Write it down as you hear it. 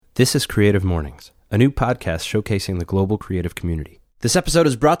This is Creative Mornings, a new podcast showcasing the global creative community. This episode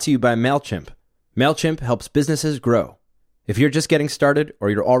is brought to you by MailChimp. MailChimp helps businesses grow. If you're just getting started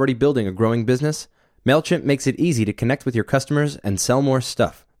or you're already building a growing business, MailChimp makes it easy to connect with your customers and sell more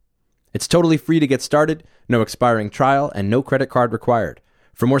stuff. It's totally free to get started, no expiring trial, and no credit card required.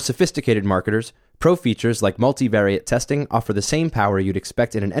 For more sophisticated marketers, pro features like multivariate testing offer the same power you'd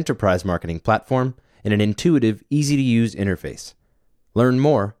expect in an enterprise marketing platform in an intuitive, easy-to-use interface. Learn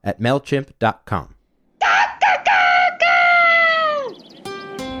more at MailChimp.com.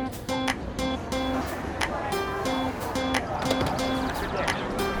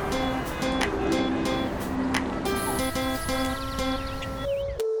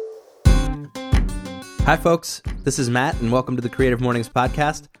 Hi folks, this is Matt and welcome to the Creative Mornings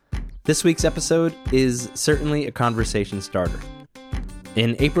podcast. This week's episode is certainly a conversation starter.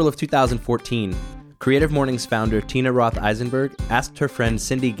 In April of 2014, Creative Mornings founder Tina Roth Eisenberg asked her friend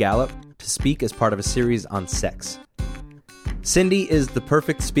Cindy Gallop to speak as part of a series on sex. Cindy is the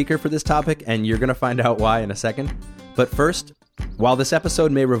perfect speaker for this topic, and you're going to find out why in a second. But first, while this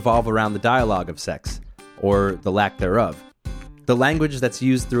episode may revolve around the dialogue of sex, or the lack thereof, the language that's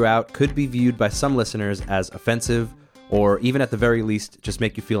used throughout could be viewed by some listeners as offensive, or even at the very least, just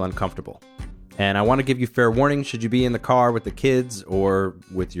make you feel uncomfortable. And I want to give you fair warning should you be in the car with the kids or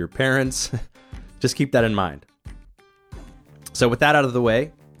with your parents. Just keep that in mind. So with that out of the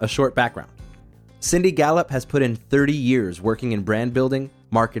way, a short background. Cindy Gallop has put in 30 years working in brand building,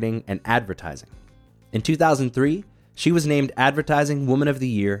 marketing, and advertising. In 2003, she was named Advertising Woman of the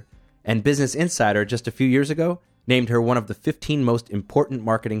Year, and Business Insider just a few years ago named her one of the 15 most important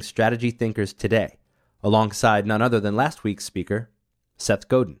marketing strategy thinkers today, alongside none other than last week's speaker, Seth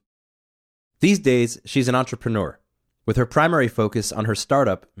Godin. These days, she's an entrepreneur, with her primary focus on her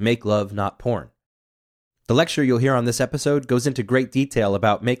startup, Make Love Not Porn. The lecture you'll hear on this episode goes into great detail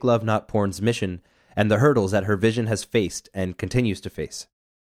about Make Love Not Porn's mission and the hurdles that her vision has faced and continues to face.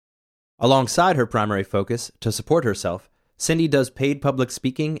 Alongside her primary focus, to support herself, Cindy does paid public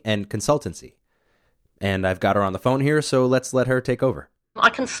speaking and consultancy. And I've got her on the phone here, so let's let her take over. I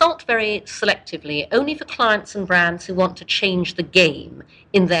consult very selectively, only for clients and brands who want to change the game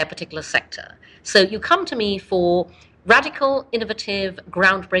in their particular sector. So you come to me for radical, innovative,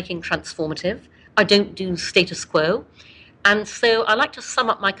 groundbreaking, transformative. I don't do status quo. And so I like to sum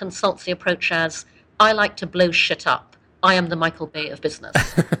up my consultancy approach as, I like to blow shit up. I am the Michael Bay of business.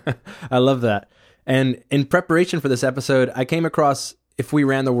 I love that. And in preparation for this episode, I came across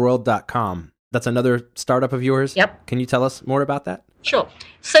ifwerantheworld.com. That's another startup of yours? Yep. Can you tell us more about that? Sure.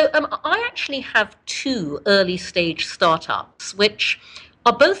 So I actually have two early stage startups, which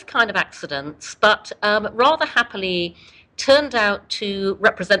are both kind of accidents, but rather happily turned out to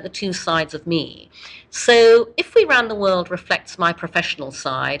represent the two sides of me. So If We Ran the World reflects my professional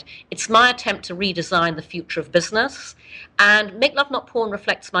side. It's my attempt to redesign the future of business. And Make Love Not Porn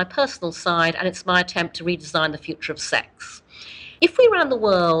reflects my personal side, and it's my attempt to redesign the future of sex. If We Ran the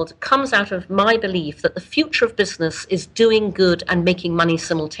World comes out of my belief that the future of business is doing good and making money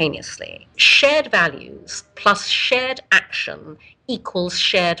simultaneously. Shared values plus shared action equals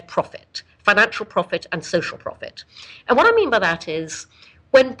shared profit, financial profit and social profit. And what I mean by that is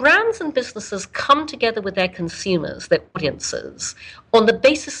when brands and businesses come together with their consumers, their audiences, on the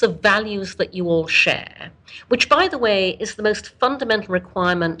basis of values that you all share, which, by the way, is the most fundamental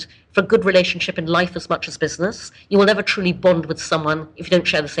requirement for a good relationship in life as much as business. You will never truly bond with someone if you don't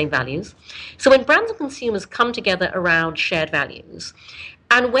share the same values. So when brands and consumers come together around shared values,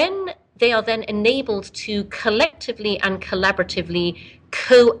 and when they are then enabled to collectively and collaboratively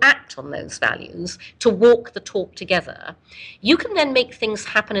co-act on those values, to walk the talk together, you can then make things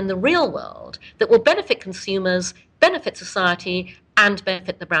happen in the real world that will benefit consumers, benefit society, and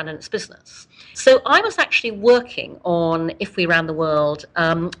benefit the brand and its business. So I was actually working on If We Ran the World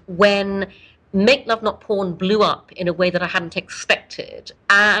when Make Love Not Porn blew up in a way that I hadn't expected.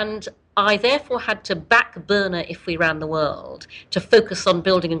 And I therefore had to back burner If We Ran the World to focus on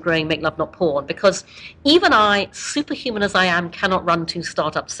building and growing Make Love Not Porn, because even I, superhuman as I am, cannot run two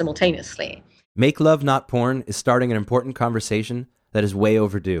startups simultaneously. Make Love Not Porn is starting an important conversation that is way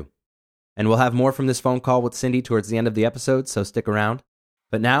overdue. And we'll have more from this phone call with Cindy towards the end of the episode, so stick around.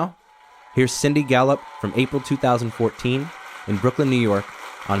 But now, here's Cindy Gallop from April 2014 in Brooklyn, New York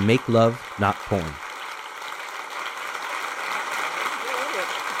on Make Love Not Porn.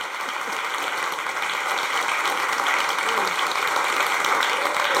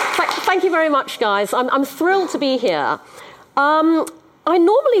 Thank you very much, guys. I'm thrilled to be here. I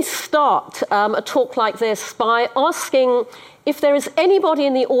normally start a talk like this by asking if there is anybody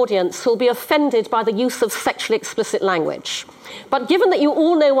in the audience who will be offended by the use of sexually explicit language. But given that you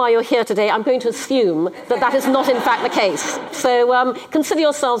all know why you're here today, I'm going to assume that that is not in fact the case. So consider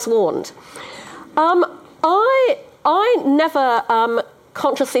yourselves warned. I never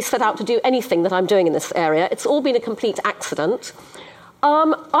consciously set out to do anything that I'm doing in this area. It's all been a complete accident.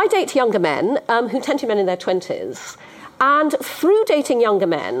 I date younger men who tend to be men in their 20s. And through dating younger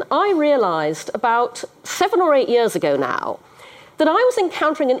men, I realized about 7 or 8 years ago now that I was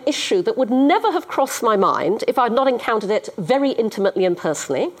encountering an issue that would never have crossed my mind if I'd not encountered it very intimately and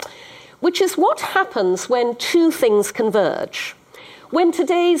personally, which is what happens when two things converge. When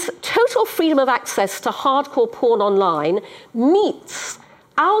today's total freedom of access to hardcore porn online meets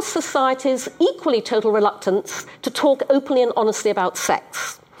our society's equally total reluctance to talk openly and honestly about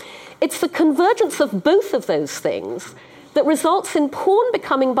sex. It's the convergence of both of those things that results in porn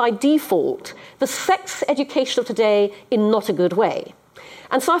becoming, by default, the sex education of today in not a good way.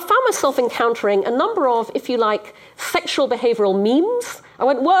 And so I found myself encountering a number of, if you like, sexual behavioral memes. I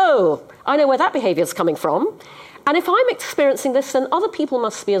went, whoa, I know where that behavior is coming from. And if I'm experiencing this, then other people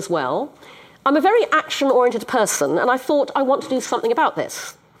must be as well. I'm a very action-oriented person, and I thought I want to do something about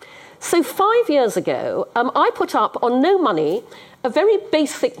this. So 5 years ago, I put up, on no money, a very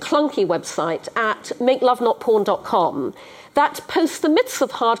basic, clunky website at makelovenotporn.com that posts the myths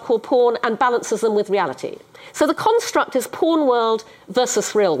of hardcore porn and balances them with reality. So the construct is porn world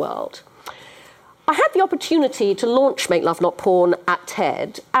versus real world. I had the opportunity to launch Make Love Not Porn at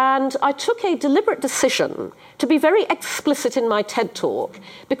TED, and I took a deliberate decision to be very explicit in my TED talk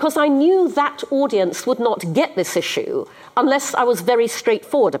because I knew that audience would not get this issue unless I was very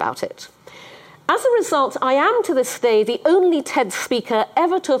straightforward about it. As a result, I am to this day the only TED speaker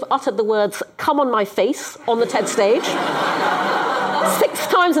ever to have uttered the words, "come on my face," on the TED stage, 6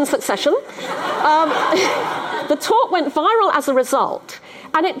 times in succession. The talk went viral as a result,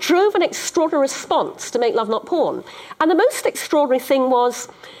 and it drove an extraordinary response to Make Love Not Porn. And the most extraordinary thing was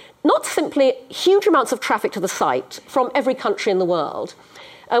not simply huge amounts of traffic to the site from every country in the world,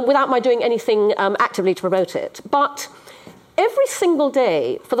 without my doing anything actively to promote it, but every single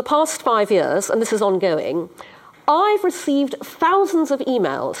day for the past 5 years, and this is ongoing, I've received thousands of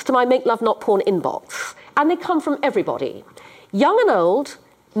emails to my Make Love Not Porn inbox, and they come from everybody, young and old,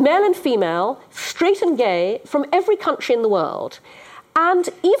 male and female, straight and gay, from every country in the world. And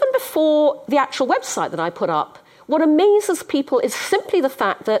even before the actual website that I put up, what amazes people is simply the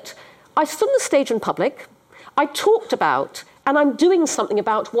fact that I stood on the stage in public, I talked about, and I'm doing something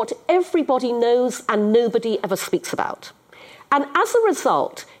about what everybody knows and nobody ever speaks about. And as a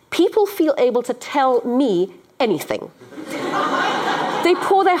result, people feel able to tell me anything. They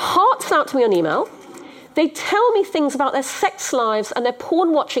pour their hearts out to me on email. They tell me things about their sex lives and their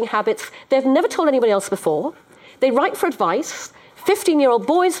porn-watching habits they've never told anybody else before. They write for advice. 15-year-old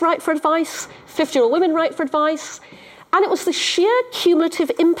boys write for advice. 50-year-old women write for advice. And it was the sheer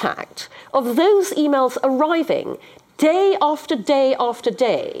cumulative impact of those emails arriving day after day after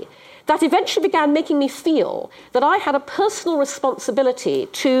day that eventually began making me feel that I had a personal responsibility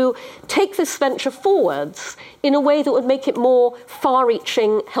to take this venture forwards in a way that would make it more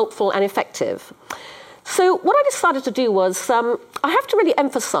far-reaching, helpful, and effective. So what I decided to do was, I have to really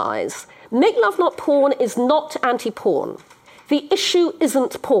emphasize, Make Love Not Porn is not anti-porn. The issue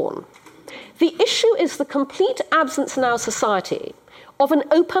isn't porn. The issue is the complete absence in our society of an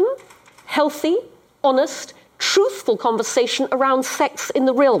open, healthy, honest, truthful conversation around sex in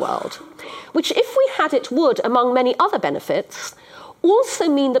the real world, which, if we had it, would, among many other benefits, also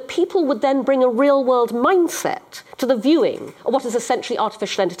mean that people would then bring a real-world mindset to the viewing of what is essentially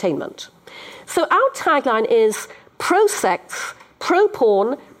artificial entertainment. So our tagline is pro-sex,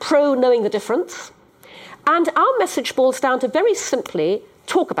 pro-porn, pro-knowing the difference. And our message boils down to, very simply,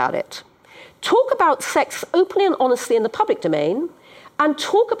 talk about it. Talk about sex openly and honestly in the public domain, and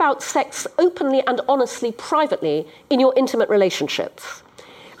talk about sex openly and honestly privately in your intimate relationships.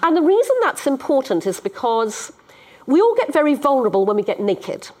 And the reason that's important is because we all get very vulnerable when we get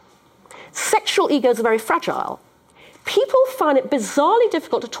naked. Sexual egos are very fragile. People find it bizarrely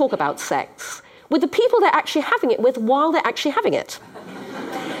difficult to talk about sex with the people they're actually having it with while they're actually having it.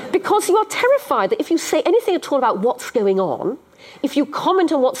 Because you are terrified that if you say anything at all about what's going on, if you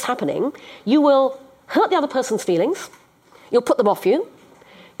comment on what's happening, you will hurt the other person's feelings, you'll put them off you,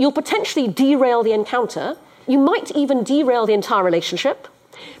 you'll potentially derail the encounter, you might even derail the entire relationship,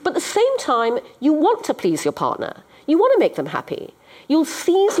 but at the same time, you want to please your partner, you want to make them happy. You'll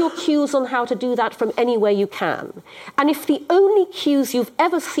seize your cues on how to do that from anywhere you can. And if the only cues you've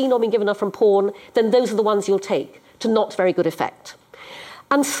ever seen or been given are from porn, then those are the ones you'll take, to not very good effect.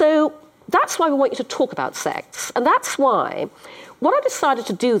 And so that's why we want you to talk about sex. And that's why what I decided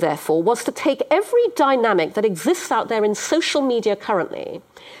to do, therefore, was to take every dynamic that exists out there in social media currently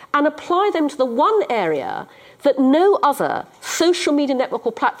and apply them to the one area that no other social media network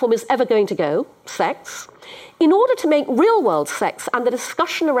or platform is ever going to go, sex, in order to make real-world sex and the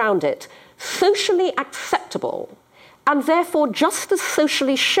discussion around it socially acceptable and therefore just as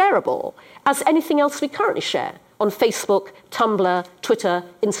socially shareable as anything else we currently share on Facebook, Tumblr, Twitter,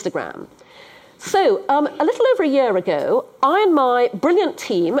 Instagram. So, a little over a year ago, I and my brilliant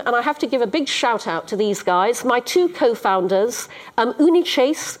team, and I have to give a big shout out to these guys, my two co-founders, Uni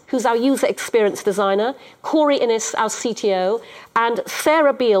Chase, who's our user experience designer, Corey Innes, our CTO, and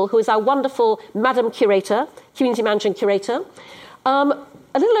Sarah Beale, who is our wonderful Madam Curator, Community Manager and Curator.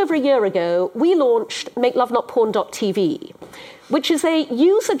 A little over a year ago, we launched MakeLoveNotPorn.tv, which is a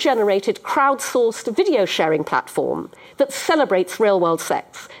user-generated, crowdsourced video sharing platform that celebrates real-world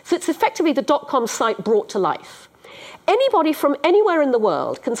sex. So it's effectively the .com site brought to life. Anybody from anywhere in the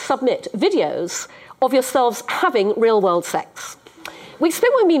world can submit videos of yourselves having real-world sex. We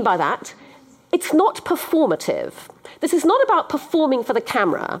explain what we mean by that. It's not performative. This is not about performing for the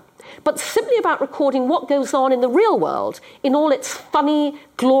camera, but simply about recording what goes on in the real world in all its funny,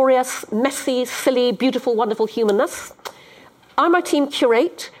 glorious, messy, silly, beautiful, wonderful humanness. I and my team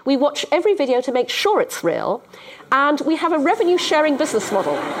curate. We watch every video to make sure it's real, and we have a revenue-sharing business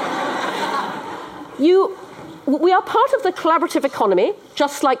model. We are part of the collaborative economy,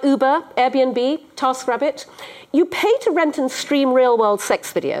 just like Uber, Airbnb, TaskRabbit. You pay to rent and stream real-world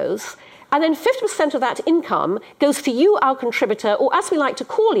sex videos, and then 50% of that income goes to you, our contributor, or as we like to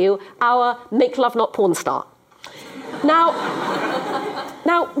call you, our Make Love Not Porn star. Now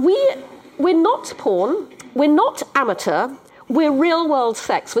we're not porn, we're not amateur, we're real-world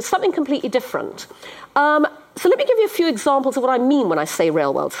sex. We're something completely different. So let me give you a few examples of what I mean when I say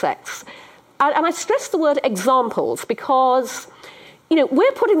real-world sex. And I stress the word examples because,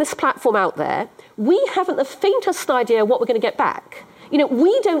 we're putting this platform out there. We haven't the faintest idea what we're going to get back.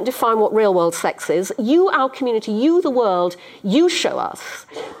 We don't define what real-world sex is. You, our community, you, the world, you show us.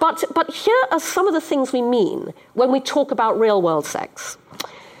 But here are some of the things we mean when we talk about real-world sex.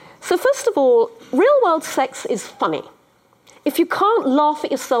 So first of all, real-world sex is funny. If you can't laugh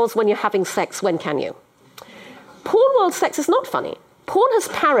at yourselves when you're having sex, when can you? Porn world sex is not funny. Porn has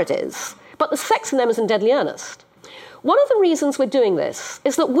parodies, but the sex in them is in deadly earnest. One of the reasons we're doing this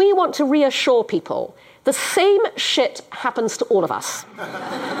is that we want to reassure people the same shit happens to all of us.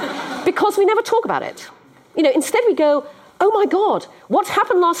 Because we never talk about it. Instead we go, oh my God, what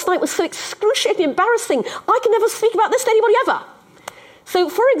happened last night was so excruciatingly embarrassing. I can never speak about this to anybody ever. So,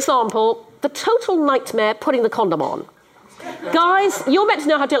 for example, the total nightmare putting the condom on. Guys, you're meant to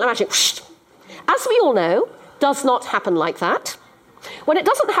know how to do it. As we all know, does not happen like that. When it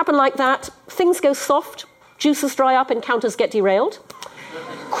doesn't happen like that, things go soft, juices dry up, encounters get derailed.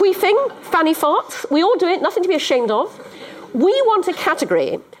 Queefing, fanny farts, we all do it, nothing to be ashamed of. We want a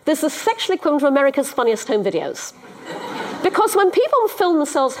category. There's the sexual equivalent of America's Funniest Home Videos. Because when people film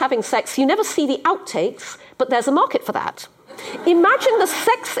themselves having sex, you never see the outtakes, but there's a market for that. Imagine the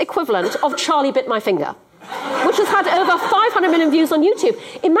sex equivalent of Charlie Bit My Finger, which has had over 500 million views on YouTube.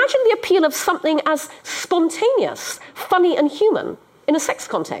 Imagine the appeal of something as spontaneous, funny and human in a sex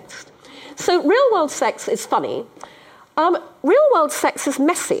context. So real-world sex is funny. Real-world sex is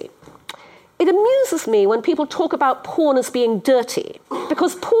messy. It amuses me when people talk about porn as being dirty,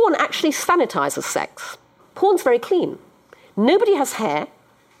 because porn actually sanitizes sex. Porn's very clean. Nobody has hair.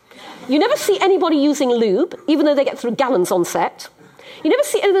 You never see anybody using lube, even though they get through gallons on set. You never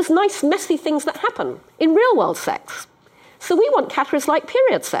see any of those nice, messy things that happen in real-world sex. So we want categories like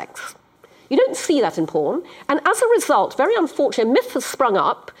period sex. You don't see that in porn. And as a result, very unfortunately, a myth has sprung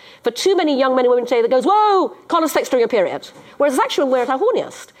up for too many young men and women today that goes, whoa, can't have sex during a period. Whereas actually when we're at our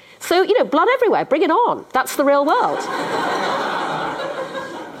horniest. So, blood everywhere, bring it on. That's the real world.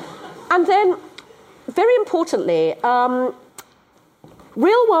 And then, very importantly,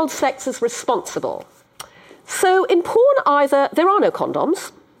 real-world sex is responsible. So in porn, either there are no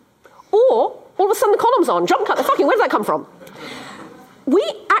condoms, or all of a sudden the condom's on. Jump cut, where did that come from? We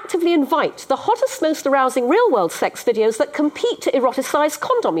actively invite the hottest, most arousing real-world sex videos that compete to eroticize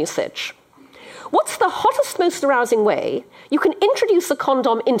condom usage. What's the hottest, most arousing way you can introduce a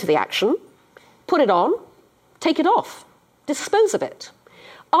condom into the action, put it on, take it off, dispose of it?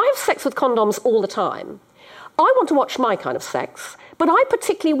 I have sex with condoms all the time. I want to watch my kind of sex, but I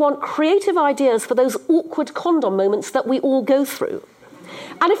particularly want creative ideas for those awkward condom moments that we all go through.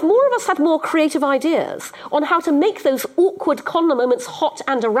 And if more of us had more creative ideas on how to make those awkward condom moments hot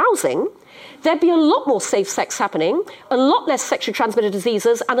and arousing, there'd be a lot more safe sex happening, a lot less sexually transmitted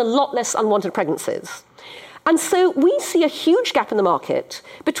diseases, and a lot less unwanted pregnancies. And so we see a huge gap in the market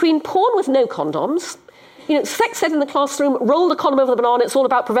between porn with no condoms, sex ed in the classroom, roll the condom over the banana, it's all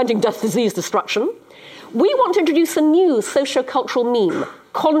about preventing death, disease, destruction. We want to introduce a new socio-cultural meme,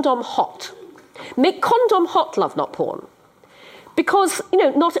 condom hot. Make condom hot love, not porn. Because,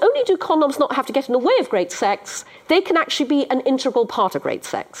 not only do condoms not have to get in the way of great sex, they can actually be an integral part of great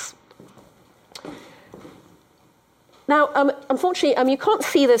sex. Now, unfortunately, you can't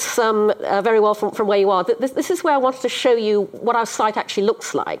see this very well from where you are. This is where I wanted to show you what our site actually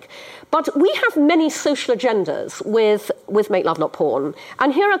looks like. But we have many social agendas with Make Love Not Porn,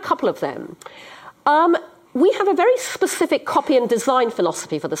 and here are a couple of them. We have a very specific copy and design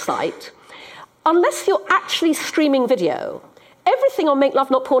philosophy for the site. Unless you're actually streaming video, everything on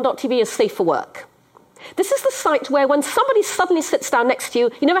makelovenotporn.tv is safe for work. This is the site where when somebody suddenly sits down next to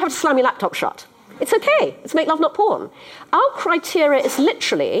you, you never have to slam your laptop shut. It's okay. It's Make Love Not Porn. Our criteria is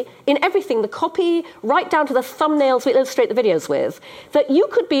literally, in everything, the copy, right down to the thumbnails we illustrate the videos with, that you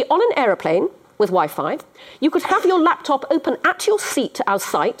could be on an aeroplane with Wi-Fi, you could have your laptop open at your seat to our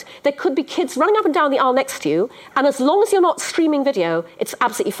site, there could be kids running up and down the aisle next to you, and as long as you're not streaming video, it's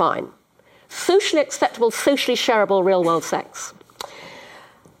absolutely fine. Socially acceptable, socially shareable, real-world sex.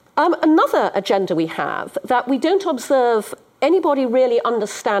 Another agenda we have that we don't observe anybody really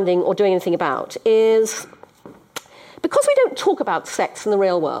understanding or doing anything about is, because we don't talk about sex in the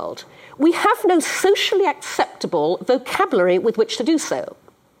real world, we have no socially acceptable vocabulary with which to do so.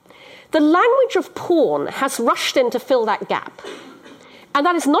 The language of porn has rushed in to fill that gap. And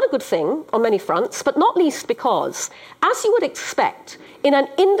that is not a good thing on many fronts, but not least because, as you would expect, in an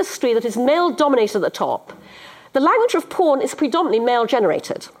industry that is male-dominated at the top, the language of porn is predominantly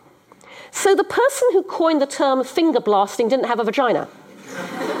male-generated. So the person who coined the term finger blasting didn't have a vagina.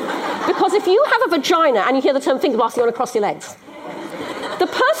 Because if you have a vagina and you hear the term finger blasting, you want to cross your legs. The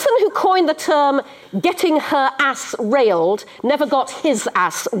person who coined the term getting her ass railed never got his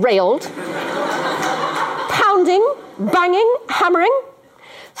ass railed. Pounding, banging, hammering.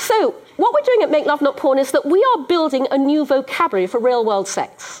 So what we're doing at Make Love Not Porn is that we are building a new vocabulary for real-world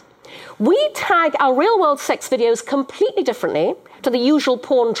sex. We tag our real-world sex videos completely differently to the usual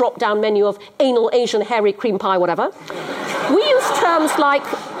porn drop-down menu of anal, Asian, hairy, cream pie, whatever. We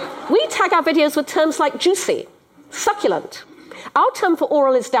tag our videos with terms like juicy, succulent. Our term for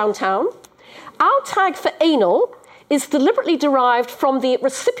oral is downtown. Our tag for anal is deliberately derived from the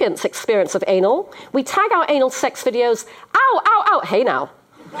recipient's experience of anal. We tag our anal sex videos, ow, ow, ow, hey now.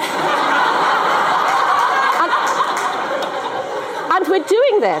 And we're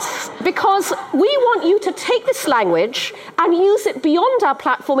doing this because we want you to take this language and use it beyond our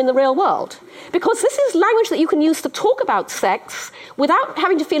platform in the real world. Because this is language that you can use to talk about sex without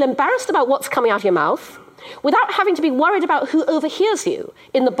having to feel embarrassed about what's coming out of your mouth, without having to be worried about who overhears you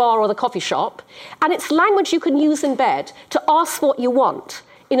in the bar or the coffee shop. And it's language you can use in bed to ask what you want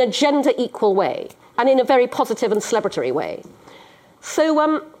in a gender-equal way and in a very positive and celebratory way. So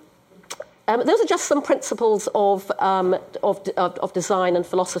those are just some principles of design and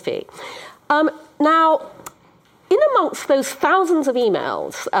philosophy. Now, in amongst those thousands of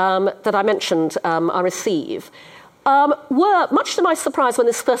emails that I mentioned I receive, were, much to my surprise when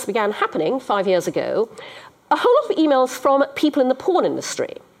this first began happening 5 years ago, a whole lot of emails from people in the porn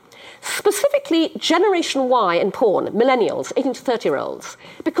industry. Specifically, Generation Y in porn, millennials, 18 to 30-year-olds.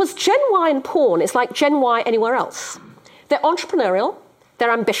 Because Gen Y in porn is like Gen Y anywhere else. They're entrepreneurial,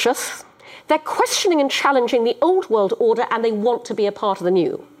 they're ambitious, they're questioning and challenging the old world order, and they want to be a part of the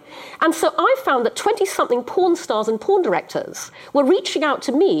new. And so I found that 20-something porn stars and porn directors were reaching out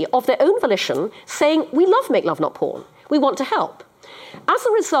to me of their own volition, saying, we love Make Love Not Porn. We want to help. As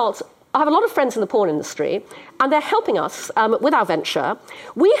a result, I have a lot of friends in the porn industry, and they're helping us with our venture.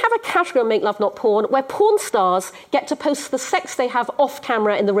 We have a category on Make Love Not Porn where porn stars get to post the sex they have off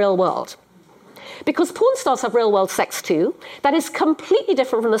camera in the real world. Because porn stars have real-world sex too. That is completely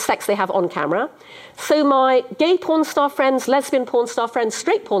different from the sex they have on camera. So my gay porn star friends, lesbian porn star friends,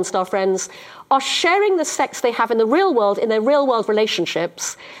 straight porn star friends are sharing the sex they have in the real world, in their real-world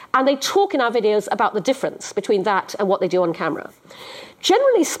relationships, and they talk in our videos about the difference between that and what they do on camera.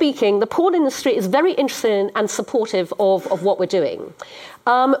 Generally speaking, the porn industry is very interested in and supportive of what we're doing.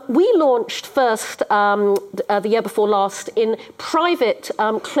 We launched first the year before last in private,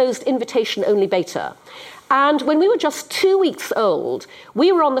 closed invitation-only beta. And when we were just 2 weeks old,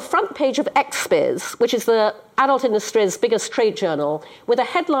 we were on the front page of XBiz, which is the adult industry's biggest trade journal, with a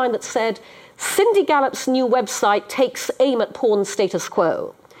headline that said, Cindy Gallop's new website takes aim at porn status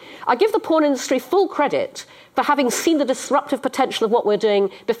quo. I give the porn industry full credit for having seen the disruptive potential of what we're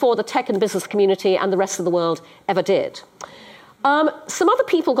doing before the tech and business community and the rest of the world ever did. Some other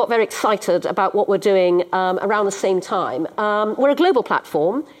people got very excited about what we're doing around the same time. We're a global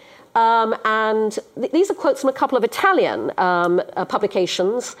platform. And these are quotes from a couple of Italian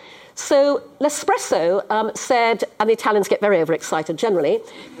publications. So L'Espresso said, and the Italians get very overexcited generally,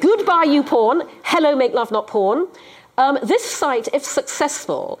 goodbye YouPorn, hello Make Love Not Porn. This site, if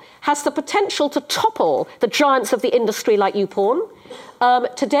successful, has the potential to topple the giants of the industry like YouPorn.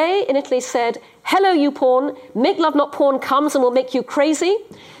 Today in Italy said, hello YouPorn, Make Love Not Porn comes and will make you crazy.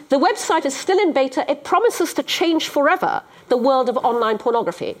 The website is still in beta. It promises to change forever the world of online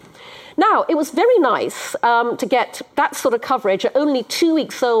pornography. Now, it was very nice to get that sort of coverage at only 2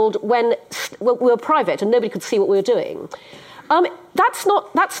 weeks old when we were private and nobody could see what we were doing. That's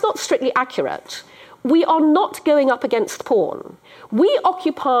not strictly accurate. We are not going up against porn. We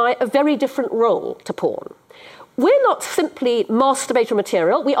occupy a very different role to porn. We're not simply masturbatory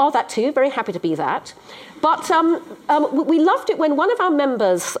material. We are that too, very happy to be that. But we loved it when one of our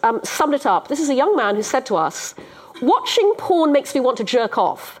members summed it up. This is a young man who said to us, watching porn makes me want to jerk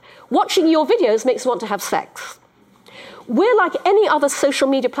off. Watching your videos makes me want to have sex. We're like any other social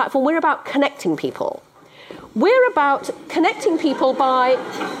media platform. We're about connecting people. We're about connecting people by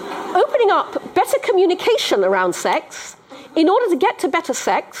opening up better communication around sex in order to get to better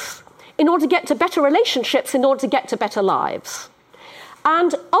sex, in order to get to better relationships, in order to get to better lives.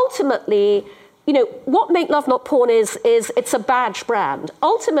 And ultimately, you know, what Make Love Not Porn is it's a badge brand.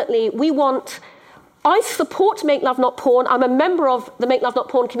 Ultimately, I support Make Love Not Porn. I'm a member of the Make Love Not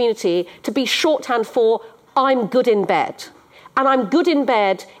Porn community to be shorthand for I'm good in bed. And I'm good in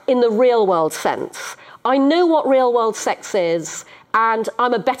bed in the real world sense. I know what real world sex is, and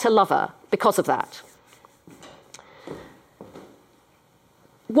I'm a better lover because of that.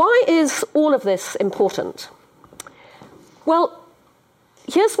 Why is all of this important? Well,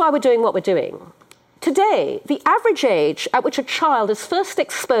 here's why we're doing what we're doing. Today, the average age at which a child is first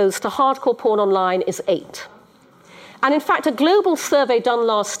exposed to hardcore porn online is 8. And in fact, a global survey done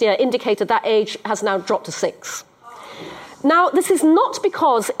last year indicated that age has now dropped to 6. Now, this is not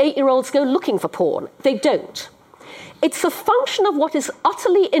because 8-year-olds go looking for porn. They don't. It's a function of what is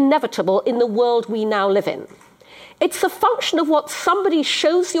utterly inevitable in the world we now live in. It's a function of what somebody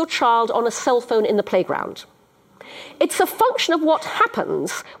shows your child on a cell phone in the playground. It's a function of what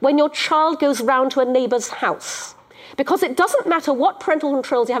happens when your child goes round to a neighbour's house. Because it doesn't matter what parental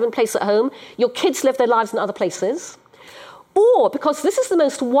controls you have in place at home, your kids live their lives in other places. Or because this is the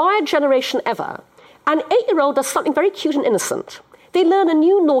most wired generation ever, an 8-year-old does something very cute and innocent. They learn a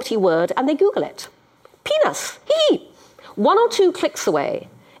new naughty word and they Google it. Penis, hee. 1 or 2 clicks away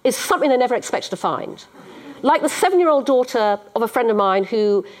is something they never expected to find. Like the 7-year-old daughter of a friend of mine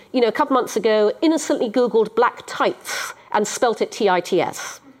who, a couple months ago, innocently Googled black tights and spelt it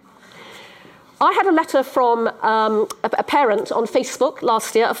T-I-T-S. I had a letter from a parent on Facebook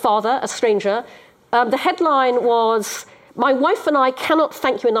last year, a father, a stranger. The headline was, "My wife and I cannot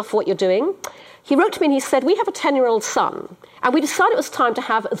thank you enough for what you're doing." He wrote to me and he said, "We have a 10-year-old son, and we decided it was time to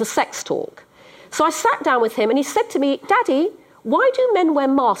have the sex talk." So I sat down with him and he said to me, "Daddy, why do men wear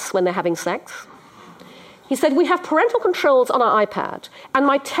masks when they're having sex?" He said, "We have parental controls on our iPad, and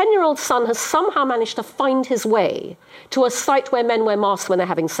my 10-year-old son has somehow managed to find his way to a site where men wear masks when they're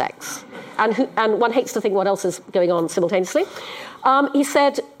having sex." And one hates to think what else is going on simultaneously. He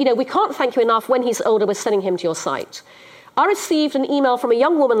said, "We can't thank you enough. When he's older, we're sending him to your site." I received an email from a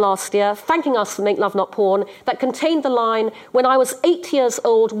young woman last year thanking us for Make Love Not Porn that contained the line, "When I was 8 years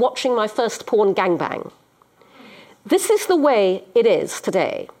old watching my first porn gangbang." This is the way it is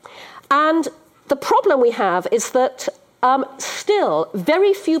today. And the problem we have is that still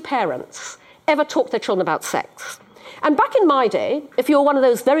very few parents ever talk to their children about sex. And back in my day, if you were one of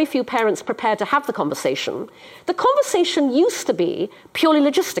those very few parents prepared to have the conversation used to be purely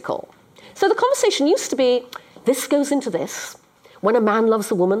logistical. So the conversation used to be, this goes into this. When a man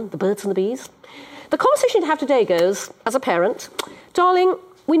loves a woman, the birds and the bees. The conversation you have today goes, as a parent, "Darling,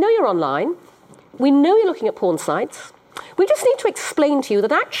 we know you're online. We know you're looking at porn sites. We just need to explain to you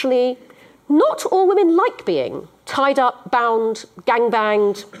that actually not all women like being tied up, bound,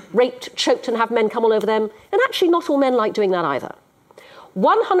 gangbanged, raped, choked, and have men come all over them. And actually not all men like doing that either."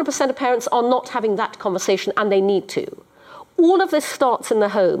 100% of parents are not having that conversation, and they need to. All of this starts in the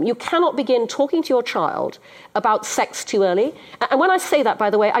home. You cannot begin talking to your child about sex too early. And when I say that, by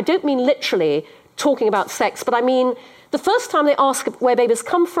the way, I don't mean literally talking about sex, but I mean the first time they ask where babies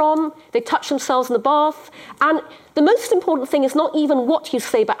come from, they touch themselves in the bath, and the most important thing is not even what you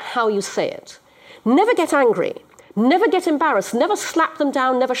say, but how you say it. Never get angry, never get embarrassed, never slap them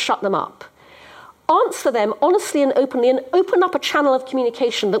down, never shut them up. Answer them honestly and openly, and open up a channel of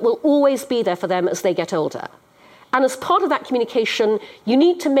communication that will always be there for them as they get older. And as part of that communication, you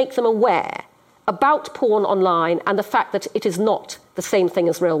need to make them aware about porn online and the fact that it is not the same thing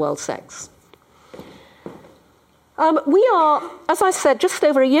as real-world sex. We are, as I said, just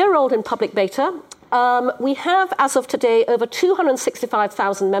over a year old in public beta. We have, as of today, over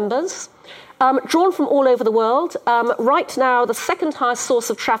 265,000 members, drawn from all over the world. Right now, the second highest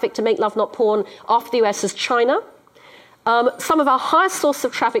source of traffic to Make Love Not Porn after the US is China. Some of our highest sources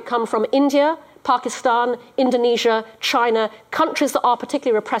of traffic come from India, Pakistan, Indonesia, China, countries that are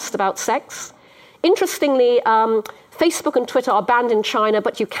particularly repressed about sex. Interestingly, Facebook and Twitter are banned in China,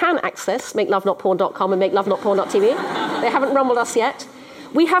 but you can access makelovenotporn.com and makelovenotporn.tv. They haven't rumbled us yet.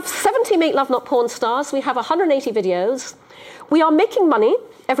 We have 70 Make Love Not Porn stars. We have 180 videos. We are making money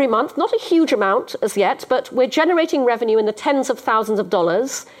every month, not a huge amount as yet, but we're generating revenue in the tens of thousands of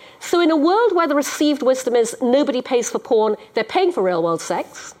dollars. So in a world where the received wisdom is nobody pays for porn, they're paying for real-world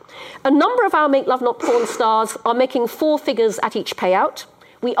sex. A number of our Make Love Not Porn stars are making 4 figures at each payout.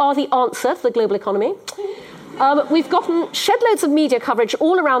 We are the answer to the global economy. We've gotten shed loads of media coverage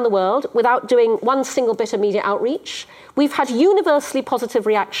all around the world without doing one single bit of media outreach. We've had universally positive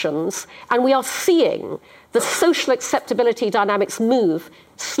reactions, and we are seeing the social acceptability dynamics move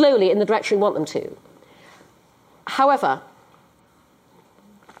slowly in the direction we want them to. However,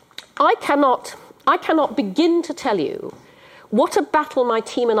 I cannot begin to tell you what a battle my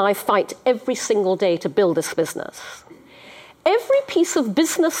team and I fight every single day to build this business. Every piece of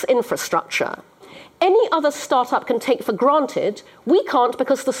business infrastructure any other startup can take for granted, we can't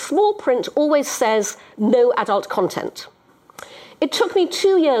because the small print always says no adult content. It took me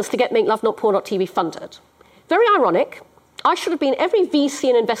 2 years to get MakeLoveNotPorn.tv funded. Very ironic. I should have been every VC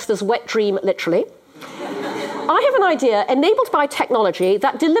and investor's wet dream, literally. I have an idea enabled by technology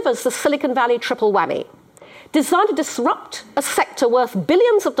that delivers the Silicon Valley triple whammy, designed to disrupt a sector worth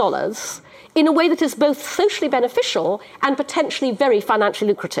billions of dollars in a way that is both socially beneficial and potentially very financially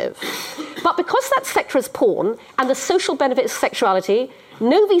lucrative. But because that sector is porn and the social benefit is sexuality,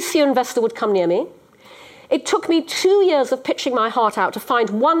 no VC investor would come near me. It took me 2 years of pitching my heart out to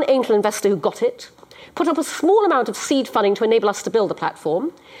find one angel investor who got it, put up a small amount of seed funding to enable us to build the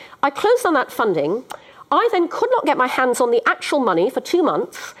platform. I closed on that funding. I then could not get my hands on the actual money for 2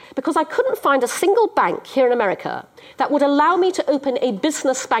 months because I couldn't find a single bank here in America that would allow me to open a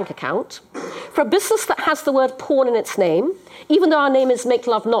business bank account for a business that has the word porn in its name, even though our name is Make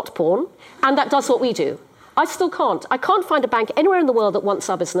Love Not Porn, and that does what we do. I still can't. I can't find a bank anywhere in the world that wants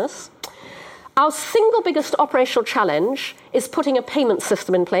our business. Our single biggest operational challenge is putting a payment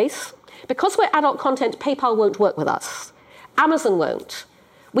system in place. Because we're adult content, PayPal won't work with us. Amazon won't.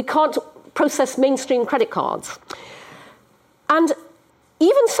 We can't process mainstream credit cards. And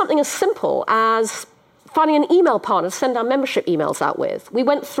even something as simple as finding an email partner to send our membership emails out with. We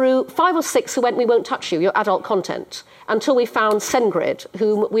went through 5 or 6 who went, we won't touch you, your adult content, until we found SendGrid,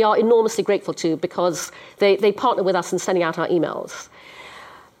 whom we are enormously grateful to because they partner with us in sending out our emails.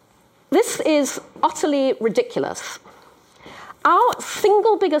 This is utterly ridiculous. Our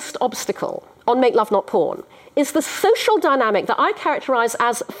single biggest obstacle on Make Love Not Porn is the social dynamic that I characterize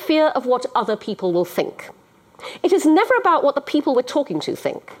as fear of what other people will think. It is never about what the people we're talking to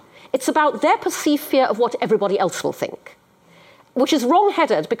think. It's about their perceived fear of what everybody else will think, which is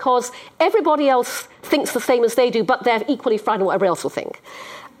wrong-headed because everybody else thinks the same as they do, but they're equally frightened of what everybody else will think.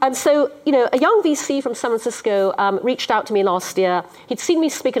 And so, a young VC from San Francisco reached out to me last year. He'd seen me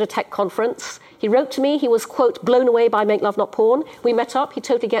speak at a tech conference. He wrote to me. He was, quote, blown away by Make Love Not Porn. We met up. He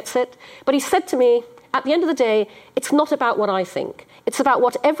totally gets it. But he said to me, at the end of the day, it's not about what I think. It's about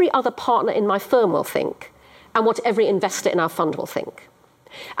what every other partner in my firm will think and what every investor in our fund will think.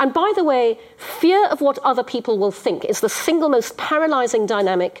 And by the way, fear of what other people will think is the single most paralyzing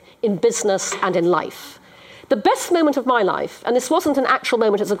dynamic in business and in life. The best moment of my life, and this wasn't an actual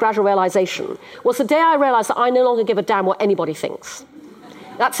moment, it's a gradual realization, was the day I realized that I no longer give a damn what anybody thinks.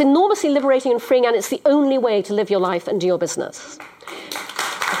 That's enormously liberating and freeing, and it's the only way to live your life and do your business.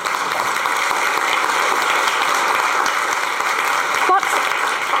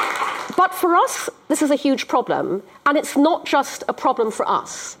 But for us, this is a huge problem, and it's not just a problem for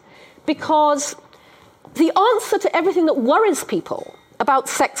us, because the answer to everything that worries people about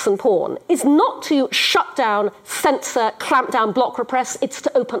sex and porn is not to shut down, censor, clamp down, block, repress, it's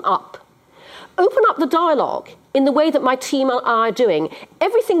to open up. Open up the dialogue in the way that my team and I are doing.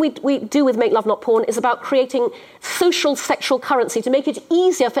 Everything we do with Make Love Not Porn is about creating social sexual currency to make it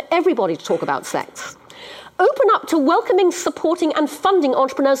easier for everybody to talk about sex. Open up to welcoming, supporting, and funding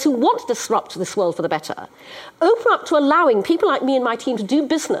entrepreneurs who want to disrupt this world for the better. Open up to allowing people like me and my team to do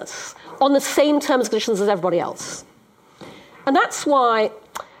business on the same terms and conditions as everybody else. And that's why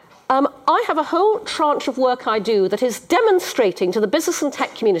I have a whole tranche of work I do that is demonstrating to the business and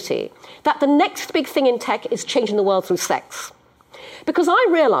tech community that the next big thing in tech is changing the world through sex. Because I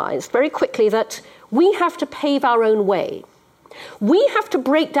realized very quickly that we have to pave our own way. We have to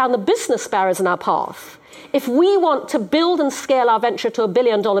break down the business barriers in our path if we want to build and scale our venture to $1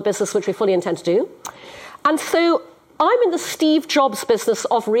 billion business, which we fully intend to do. And so I'm in the Steve Jobs business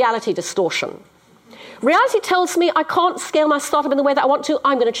of reality distortion. Reality tells me I can't scale my startup in the way that I want to.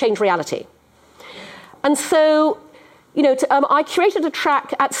 I'm going to change reality. And so, I curated a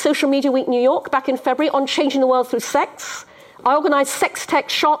track at Social Media Week New York back in February on changing the world through sex. I organized Sex Tech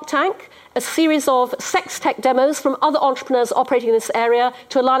Shark Tank, a series of sex tech demos from other entrepreneurs operating in this area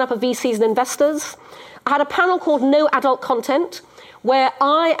to a lineup of VCs and investors. I had a panel called No Adult Content, where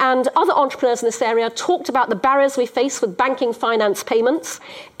I and other entrepreneurs in this area talked about the barriers we face with banking, finance, payments,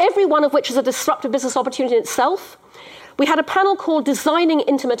 every one of which is a disruptive business opportunity in itself. We had a panel called Designing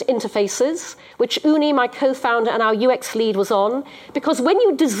Intimate Interfaces, which Uni, my co-founder and our UX lead, was on, because when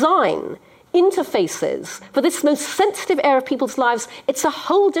you design interfaces for this most sensitive area of people's lives, it's a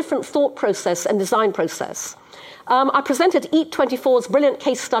whole different thought process and design process. I presented Eat24's brilliant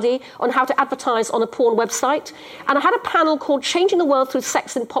case study on how to advertise on a porn website, and I had a panel called Changing the World Through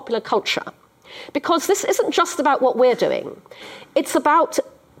Sex in Popular Culture, because this isn't just about what we're doing. It's about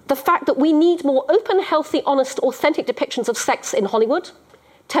the fact that we need more open, healthy, honest, authentic depictions of sex in Hollywood,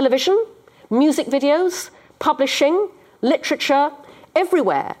 television, music videos, publishing, literature,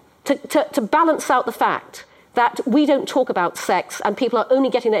 everywhere, to balance out the fact that we don't talk about sex and people are only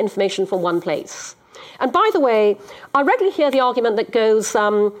getting their information from one place. And by the way, I regularly hear the argument that goes,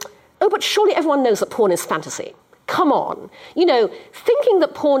 but surely everyone knows that porn is fantasy. Come on. Thinking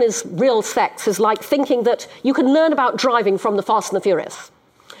that porn is real sex is like thinking that you can learn about driving from the Fast and the Furious.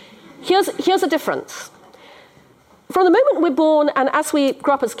 Here's a difference. From the moment we're born and as we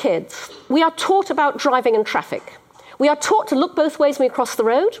grow up as kids, we are taught about driving and traffic. We are taught to look both ways when we cross the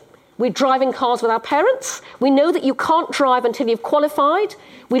road. We drive in cars with our parents. We know that you can't drive until you've qualified.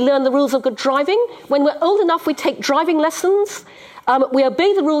 We learn the rules of good driving. When we're old enough, we take driving lessons. We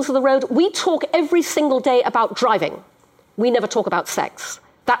obey the rules of the road. We talk every single day about driving. We never talk about sex.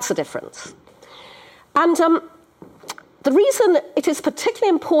 That's the difference. And the reason it is particularly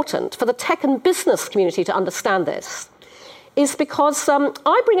important for the tech and business community to understand this is because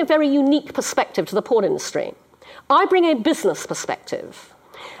I bring a very unique perspective to the porn industry. I bring a business perspective.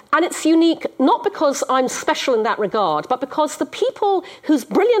 And it's unique not because I'm special in that regard, but because the people whose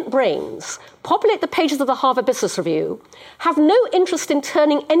brilliant brains populate the pages of the Harvard Business Review have no interest in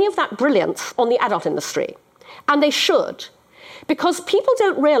turning any of that brilliance on the adult industry. And they should, because people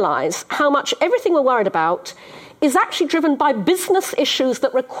don't realize how much everything we're worried about is actually driven by business issues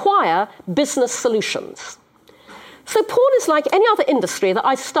that require business solutions. So porn is like any other industry that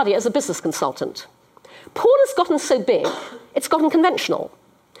I study as a business consultant. Porn has gotten so big, it's gotten conventional.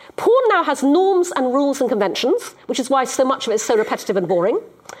 Porn now has norms and rules and conventions, which is why so much of it is so repetitive and boring.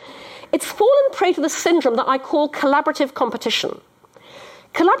 It's fallen prey to the syndrome that I call collaborative competition.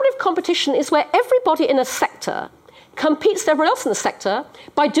 Collaborative competition is where everybody in a sector competes with everyone else in the sector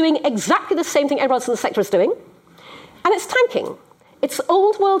by doing exactly the same thing everyone else in the sector is doing. And it's tanking. Its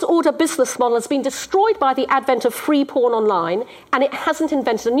old world order business model has been destroyed by the advent of free porn online, and it hasn't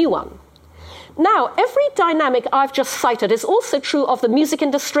invented a new one. Now, every dynamic I've just cited is also true of the music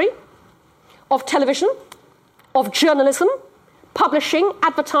industry, of television, of journalism, publishing,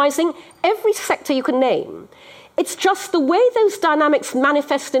 advertising, every sector you can name. It's just the way those dynamics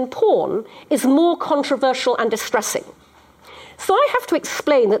manifest in porn is more controversial and distressing. So I have to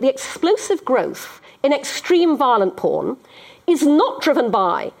explain that the explosive growth in extreme violent porn is not driven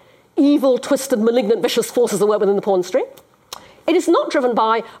by evil, twisted, malignant, vicious forces that work within the porn industry. It is not driven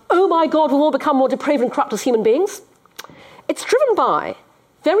by, oh my God, we'll all become more depraved and corrupt as human beings. It's driven by,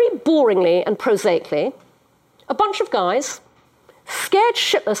 very boringly and prosaically, a bunch of guys scared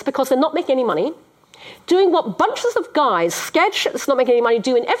shitless because they're not making any money, doing what bunches of guys scared shitless not making any money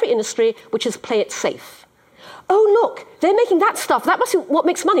do in every industry, which is play it safe. Oh, look, they're making that stuff. That must be what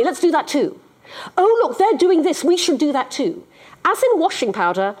makes money. Let's do that too. Oh, look, they're doing this. We should do that too. As in washing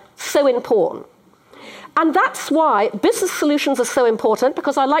powder, so in porn. And that's why business solutions are so important,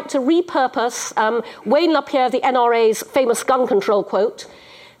 because I like to repurpose Wayne LaPierre, the NRA's famous gun control quote,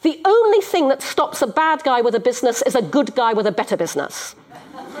 The only thing that stops a bad guy with a business is a good guy with a better business.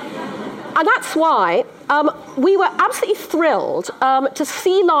 And that's why we were absolutely thrilled to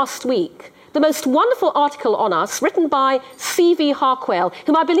see last week the most wonderful article on us written by C.V. Harquail,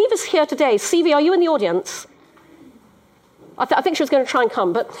 whom I believe is here today. C.V., are you in the audience? I think she was going to try and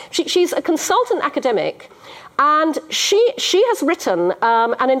come, but she's a consultant academic, and she has written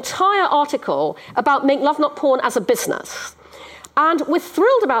an entire article about Make Love Not Porn as a business. And we're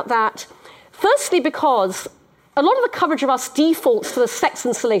thrilled about that, firstly because a lot of the coverage of us defaults to the sex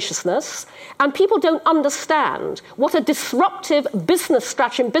and salaciousness, and people don't understand what a disruptive business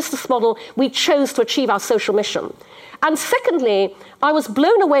strategy and business model we chose to achieve our social mission. And secondly, I was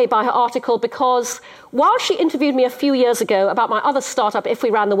blown away by her article because while she interviewed me a few years ago about my other startup, If We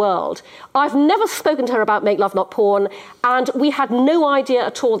Ran the World, I've never spoken to her about Make Love Not Porn, and we had no idea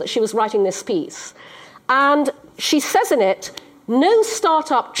at all that she was writing this piece. And she says in it, no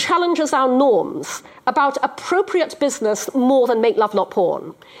startup challenges our norms about appropriate business more than Make Love Not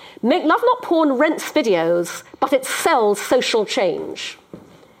Porn. Make Love Not Porn rents videos, but it sells social change.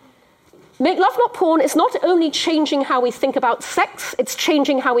 Make Love Not Porn is not only changing how we think about sex, it's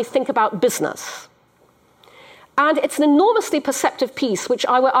changing how we think about business. And it's an enormously perceptive piece, which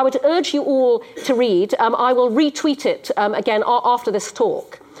I would urge you all to read. I will retweet it again after this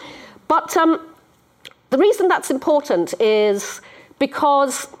talk. But the reason that's important is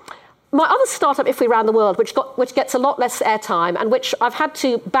because my other startup, If We Ran the World, which gets a lot less airtime and which I've had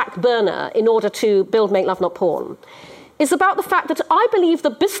to back burner in order to build Make Love Not Porn, is about the fact that I believe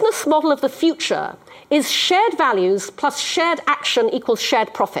the business model of the future is shared values plus shared action equals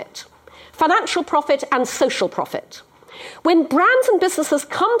shared profit, financial profit and social profit. When brands and businesses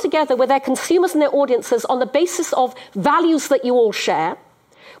come together with their consumers and their audiences on the basis of values that you all share,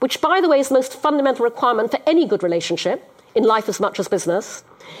 which, by the way, is the most fundamental requirement for any good relationship in life as much as business,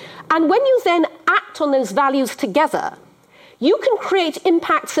 and when you then act on those values together, you can create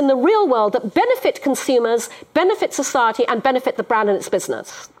impacts in the real world that benefit consumers, benefit society, and benefit the brand and its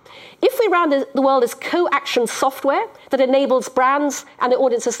business. If We Ran the World is co-action software that enables brands and their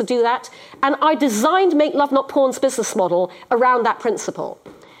audiences to do that, and I designed Make Love Not Porn's business model around that principle.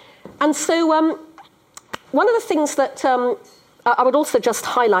 And so one of the things that I would also just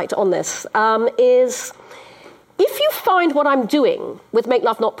highlight on this is if you find what I'm doing with Make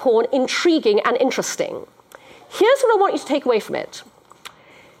Love Not Porn intriguing and interesting, here's what I want you to take away from it.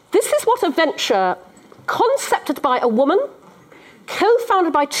 This is what a venture concepted by a woman,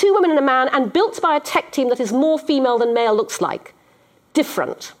 co-founded by two women and a man, and built by a tech team that is more female than male looks like.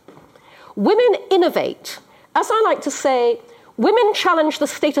 Different. Women innovate. As I like to say, women challenge the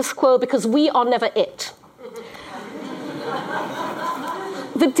status quo because we are never it.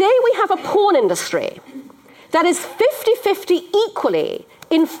 The day we have a porn industry that is 50-50 equally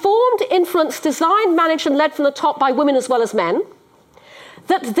informed, influenced, designed, managed, and led from the top by women as well as men,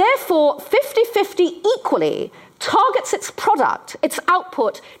 that therefore 50-50 equally targets its product, its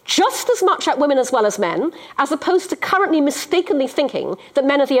output, just as much at women as well as men, as opposed to currently mistakenly thinking that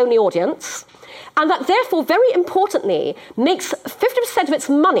men are the only audience, and that therefore, very importantly, makes 50% of its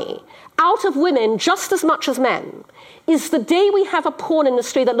money out of women just as much as men, is the day we have a porn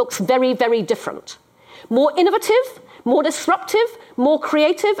industry that looks very, very different. More innovative, more disruptive, more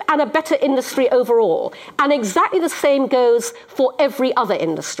creative, and a better industry overall. And exactly the same goes for every other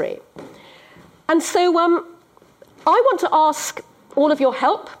industry. And so I want to ask all of your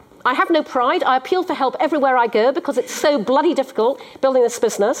help. I have no pride. I appeal for help everywhere I go because it's so bloody difficult building this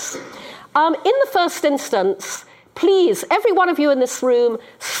business. In the first instance, please, every one of you in this room,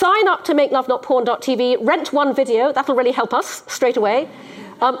 sign up to MakeLoveNotPorn.tv, rent one video. That'll really help us straight away.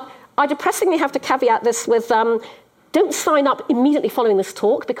 I depressingly have to caveat this with don't sign up immediately following this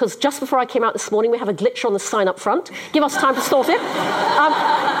talk, because just before I came out this morning, we have a glitch on the sign-up front. Give us time to sort it.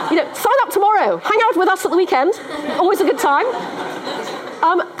 Sign up tomorrow. Hang out with us at the weekend. Always a good time.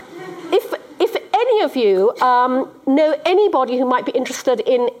 If any of you know anybody who might be interested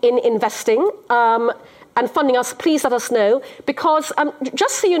in investing and funding us, please let us know, because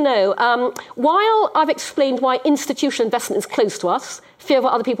just so you know, while I've explained why institutional investment is close to us, fear of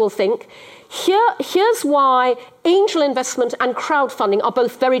what other people think, here's why angel investment and crowdfunding are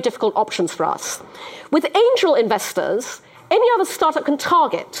both very difficult options for us. With angel investors, any other startup can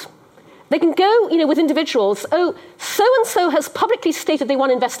target. They can go, with individuals, so-and-so has publicly stated they want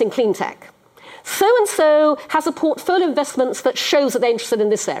to invest in clean tech. So-and-so has a portfolio of investments that shows that they're interested in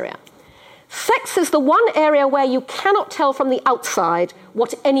this area. Sex is the one area where you cannot tell from the outside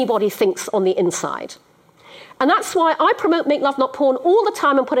what anybody thinks on the inside. And that's why I promote Make Love Not Porn all the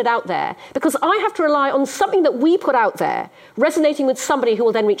time and put it out there, because I have to rely on something that we put out there resonating with somebody who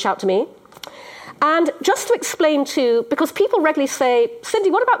will then reach out to me. And just to explain too, because people regularly say, Cindy,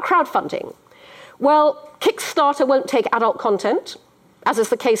 what about crowdfunding? Well, Kickstarter won't take adult content, as is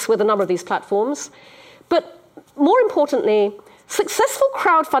the case with a number of these platforms. But more importantly, successful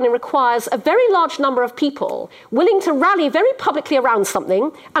crowdfunding requires a very large number of people willing to rally very publicly around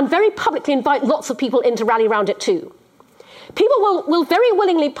something and very publicly invite lots of people in to rally around it too. People will very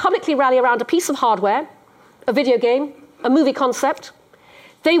willingly publicly rally around a piece of hardware, a video game, a movie concept.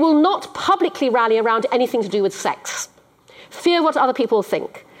 They will not publicly rally around anything to do with sex. Fear what other people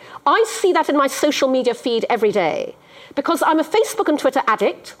think. I see that in my social media feed every day because I'm a Facebook and Twitter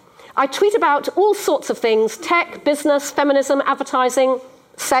addict. I tweet about all sorts of things, tech, business, feminism, advertising,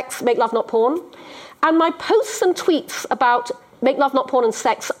 sex, Make Love Not Porn. And my posts and tweets about Make Love Not Porn and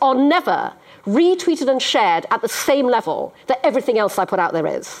sex are never retweeted and shared at the same level that everything else I put out there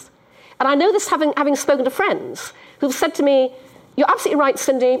is. And I know this having spoken to friends who've said to me, you're absolutely right,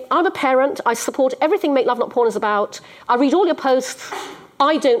 Cindy. I'm a parent. I support everything Make Love Not Porn is about. I read all your posts.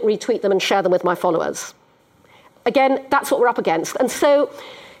 I don't retweet them and share them with my followers. Again, that's what we're up against. And so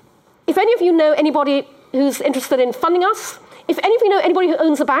if any of you know anybody who's interested in funding us, if any of you know anybody who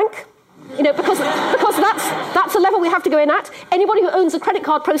owns a bank, because that's a level we have to go in at. Anybody who owns a credit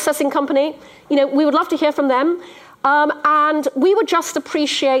card processing company, we would love to hear from them. And we would just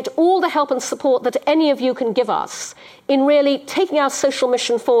appreciate all the help and support that any of you can give us in really taking our social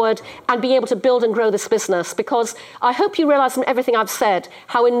mission forward and being able to build and grow this business, because I hope you realize from everything I've said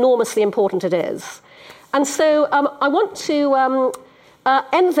how enormously important it is. And so I want to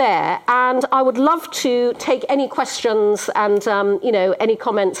end there, and I would love to take any questions and any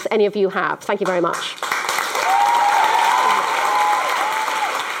comments any of you have. Thank you very much.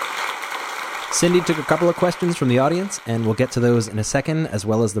 Cindy took a couple of questions from the audience, and we'll get to those in a second, as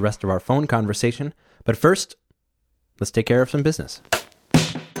well as the rest of our phone conversation. But first, let's take care of some business.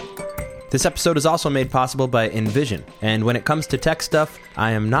 This episode is also made possible by InVision, and when it comes to tech stuff,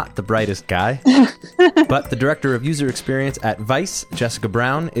 I am not the brightest guy, but the director of user experience at Vice, Jessica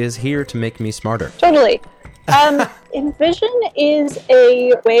Brown, is here to make me smarter. Totally. InVision is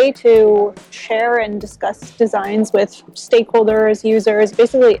a way to share and discuss designs with stakeholders, users,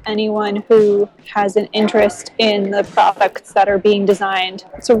 basically anyone who has an interest in the products that are being designed.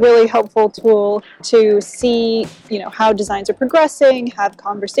 It's a really helpful tool to see, how designs are progressing, have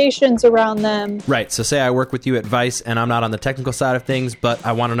conversations around them. Right. So say I work with you at Vice and I'm not on the technical side of things, but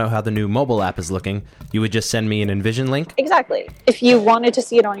I want to know how the new mobile app is looking. You would just send me an InVision link? Exactly. If you wanted to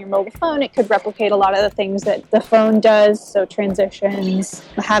see it on your mobile phone, it could replicate a lot of the things that the phone does, so transitions,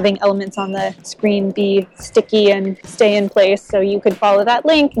 having elements on the screen be sticky and stay in place, so you could follow that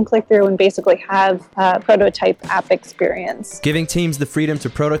link and click through and basically have a prototype app experience. Giving teams the freedom to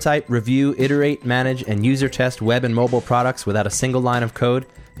prototype, review, iterate, manage, and user test web and mobile products without a single line of code,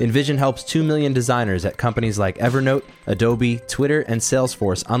 InVision helps 2 million designers at companies like Evernote, Adobe, Twitter, and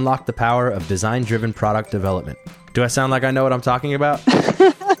Salesforce unlock the power of design-driven product development. Do I sound like I know what I'm talking about?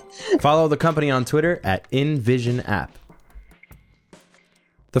 Follow the company on Twitter at InVisionApp.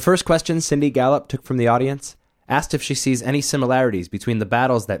 The first question Cindy Gallup took from the audience asked if she sees any similarities between the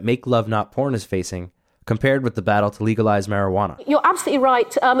battles that Make Love Not Porn is facing compared with the battle to legalize marijuana. You're absolutely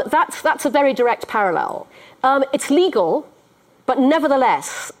right. That's a very direct parallel. It's legal, but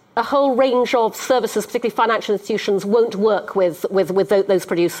nevertheless, a whole range of services, particularly financial institutions, won't work with those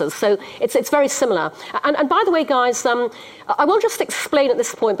producers. So it's very similar. And by the way, guys, I will just explain at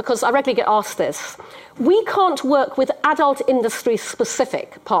this point, because I regularly get asked this. We can't work with adult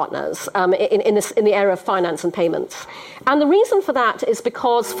industry-specific partners in the area of finance and payments. And the reason for that is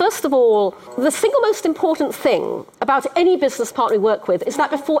because, first of all, the single most important thing about any business partner we work with is that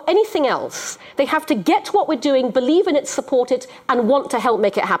before anything else, they have to get what we're doing, believe in it, support it, and want to help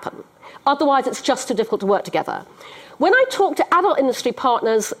make it happen. Otherwise, it's just too difficult to work together. When I talk to adult industry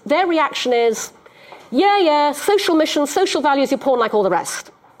partners, their reaction is, yeah, social mission, social values, you're porn like all the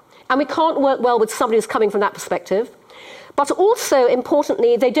rest. And we can't work well with somebody who's coming from that perspective. But also,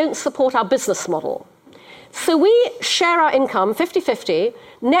 importantly, they don't support our business model. So we share our income 50-50,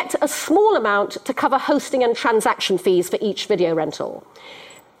 net a small amount to cover hosting and transaction fees for each video rental.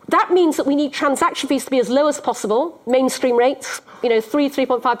 That means that we need transaction fees to be as low as possible, mainstream rates,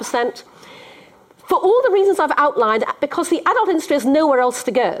 3.5%. For all the reasons I've outlined, because the adult industry has nowhere else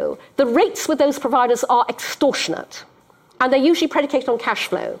to go, the rates with those providers are extortionate. And they're usually predicated on cash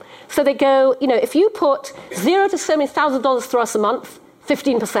flow. So they go, if you put $0 to so many $1,000 through us a month,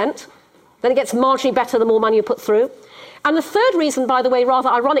 15%, then it gets marginally better the more money you put through. And the third reason, by the way, rather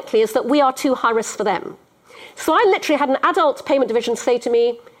ironically, is that we are too high risk for them. So I literally had an adult payment division say to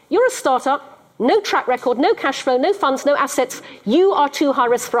me, you're a startup, no track record, no cash flow, no funds, no assets. You are too high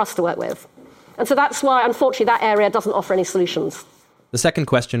risk for us to work with. And so that's why, unfortunately, that area doesn't offer any solutions. The second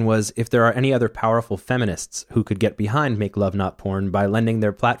question was if there are any other powerful feminists who could get behind Make Love Not Porn by lending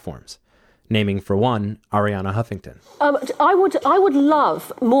their platforms, naming for one, Arianna Huffington. I would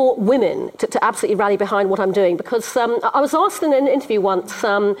love more women to absolutely rally behind what I'm doing, because I was asked in an interview once,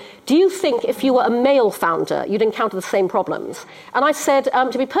 do you think if you were a male founder, you'd encounter the same problems? And I said,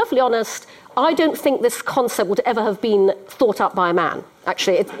 to be perfectly honest, I don't think this concept would ever have been thought up by a man,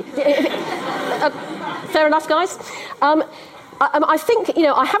 actually. Fair enough, guys? I think,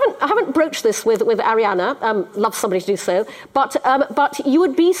 I haven't broached this with Arianna. Love somebody to do so, but you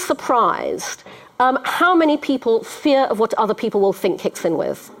would be surprised how many people fear of what other people will think kicks in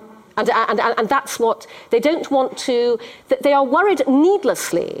with, and that's what they don't want to. They are worried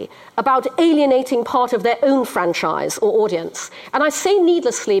needlessly about alienating part of their own franchise or audience, and I say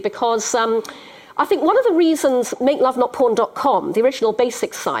needlessly because I think one of the reasons MakeLoveNotPorn.com, the original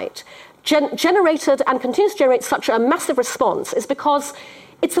basic site, generated and continues to generate such a massive response is because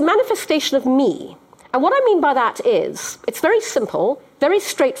it's a manifestation of me. And what I mean by that is it's very simple, very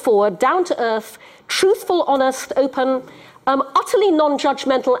straightforward, down to earth, truthful, honest, open, utterly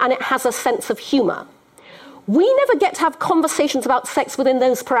non-judgmental, and it has a sense of humor. We never get to have conversations about sex within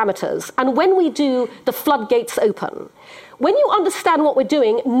those parameters, and when we do, the floodgates open. When you understand what we're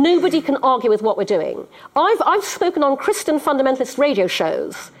doing, nobody can argue with what we're doing. I've spoken on Christian fundamentalist radio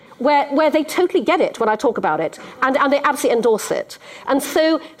shows where they totally get it when I talk about it, and they absolutely endorse it. And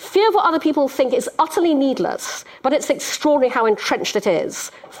so fear of what other people think is utterly needless, but it's extraordinary how entrenched it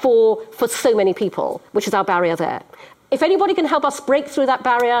is for so many people, which is our barrier there. If anybody can help us break through that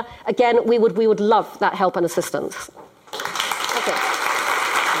barrier, again, we would love that help and assistance. Okay.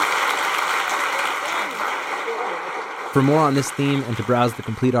 For more on this theme and to browse the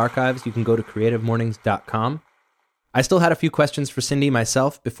complete archives, you can go to creativemornings.com. I still had a few questions for Cindy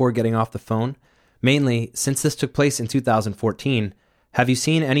myself before getting off the phone. Mainly, since this took place in 2014, have you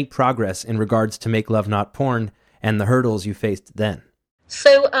seen any progress in regards to Make Love Not Porn and the hurdles you faced then?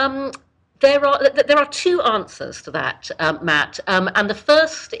 So there are two answers to that, Matt. And the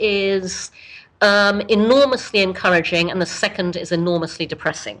first is enormously encouraging, and the second is enormously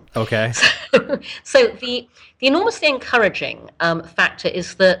depressing. Okay. So the enormously encouraging factor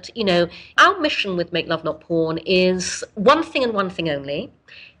is that, our mission with Make Love Not Porn is one thing and one thing only,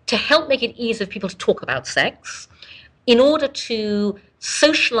 to help make it easier for people to talk about sex in order to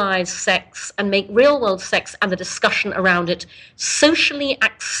socialize sex and make real-world sex and the discussion around it socially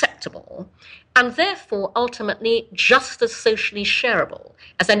acceptable, and therefore ultimately just as socially shareable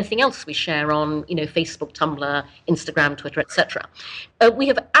as anything else we share on, Facebook, Tumblr, Instagram, Twitter, etc. We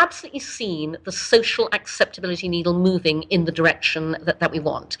have absolutely seen the social acceptability needle moving in the direction that we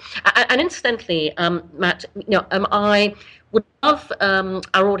want. And incidentally, Matt, I would love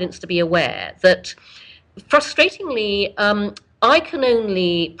our audience to be aware that, frustratingly, I can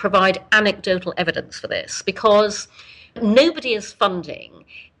only provide anecdotal evidence for this because nobody is funding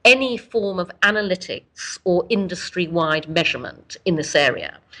any form of analytics or industry-wide measurement in this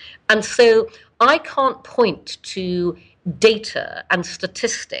area. And so I can't point to data and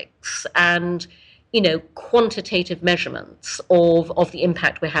statistics and, quantitative measurements of the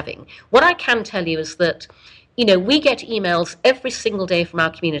impact we're having. What I can tell you is that, we get emails every single day from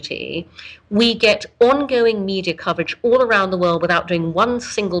our community. We get ongoing media coverage all around the world without doing one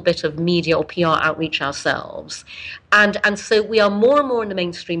single bit of media or PR outreach ourselves. And so we are more and more in the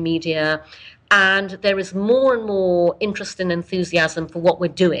mainstream media, and there is more and more interest and enthusiasm for what we're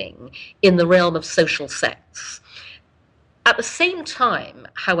doing in the realm of social sex. At the same time,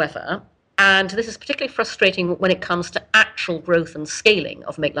 however, and this is particularly frustrating when it comes to actual growth and scaling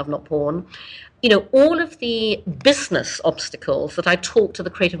of Make Love Not Porn, all of the business obstacles that I talk to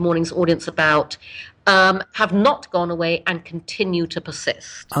the Creative Mornings audience about have not gone away and continue to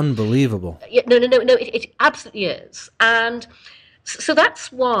persist. Unbelievable. No, it absolutely is. And so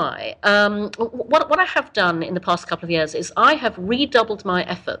that's why what I have done in the past couple of years is I have redoubled my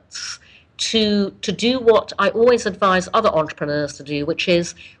efforts to do what I always advise other entrepreneurs to do, which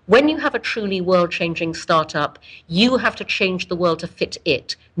is when you have a truly world-changing startup, you have to change the world to fit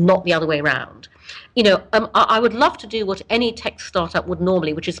it, not the other way around. I would love to do what any tech startup would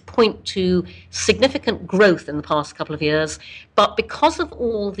normally, which is point to significant growth in the past couple of years. But because of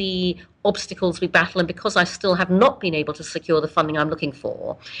all the obstacles we battle and because I still have not been able to secure the funding I'm looking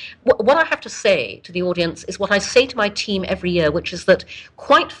for, what I have to say to the audience is what I say to my team every year, which is that,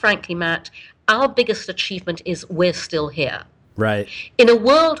 quite frankly, Matt, our biggest achievement is we're still here. Right. In a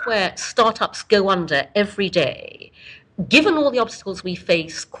world where startups go under every day, given all the obstacles we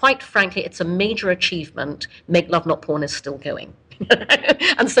face, quite frankly, it's a major achievement. Make Love Not Porn is still going.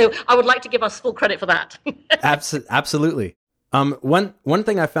 And so I would like to give us full credit for that. Absolutely. One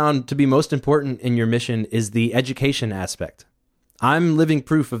thing I found to be most important in your mission is the education aspect. I'm living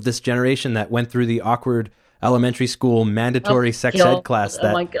proof of this generation that went through the awkward elementary school mandatory sex ed class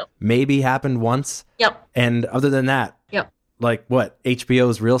that maybe happened once. Yep. And other than that, like what,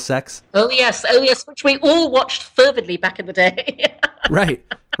 HBO's Real Sex? Oh yes, which we all watched fervidly back in the day. Right.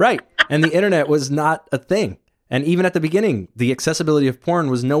 And the internet was not a thing. And even at the beginning, the accessibility of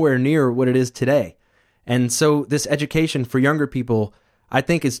porn was nowhere near what it is today. And so this education for younger people, I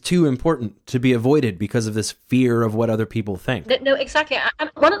think, is too important to be avoided because of this fear of what other people think. No, exactly. And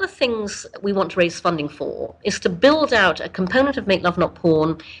one of the things we want to raise funding for is to build out a component of Make Love Not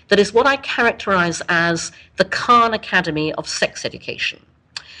Porn that is what I characterize as the Khan Academy of sex education.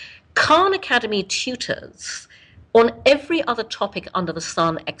 Khan Academy tutors on every other topic under the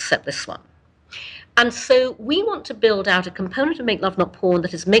sun except this one. And so we want to build out a component of Make Love Not Porn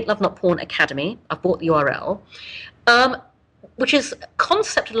that is Make Love Not Porn Academy. I've bought the URL. Which is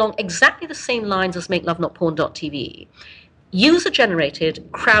concepted along exactly the same lines as MakeLoveNotPorn.tv.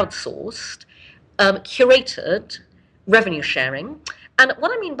 User-generated, crowdsourced, curated, revenue sharing. And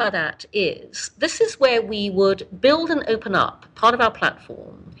what I mean by that is, this is where we would build and open up part of our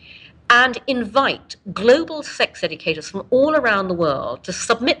platform and invite global sex educators from all around the world to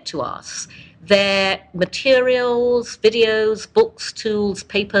submit to us their materials, videos, books, tools,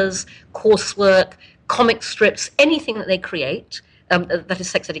 papers, coursework, comic strips, anything that they create that is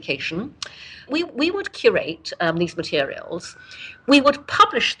sex education. We would curate these materials. We would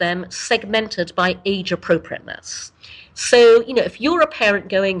publish them segmented by age appropriateness. So, if you're a parent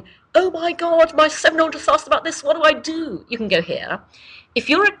going, oh my God, my 7-year-old just asked about this, what do I do? You can go here. If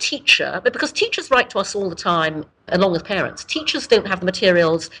you're a teacher, but because teachers write to us all the time, along with parents, teachers don't have the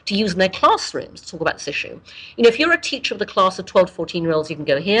materials to use in their classrooms to talk about this issue. If you're a teacher of the class of 12 to 14-year-olds, you can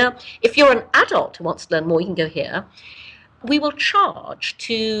go here. If you're an adult who wants to learn more, you can go here. We will charge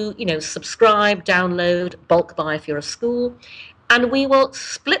to, subscribe, download, bulk buy if you're a school, and we will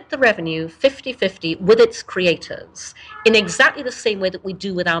split the revenue 50-50 with its creators in exactly the same way that we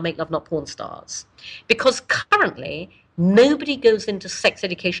do with our Make Love Not Porn stars. Because currently, nobody goes into sex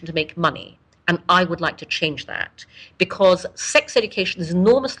education to make money, and I would like to change that, because sex education is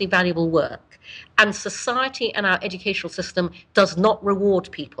enormously valuable work, and society and our educational system does not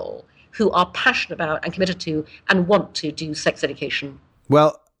reward people who are passionate about and committed to and want to do sex education.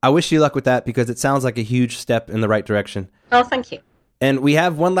 Well, I wish you luck with that, because it sounds like a huge step in the right direction. Oh, thank you. And we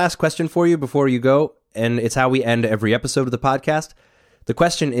have one last question for you before you go, and it's how we end every episode of the podcast. The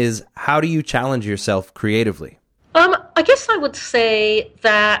question is, how do you challenge yourself creatively? I guess I would say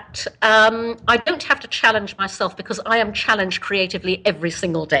that I don't have to challenge myself, because I am challenged creatively every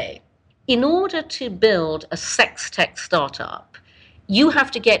single day. In order to build a sex tech startup, you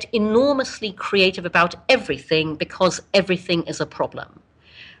have to get enormously creative about everything, because everything is a problem.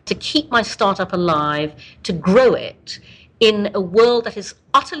 To keep my startup alive, to grow it in a world that is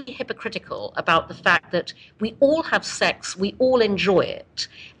utterly hypocritical about the fact that we all have sex, we all enjoy it,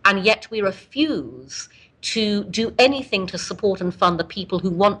 and yet we refuse to do anything to support and fund the people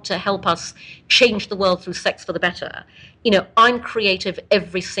who want to help us change the world through sex for the better. I'm creative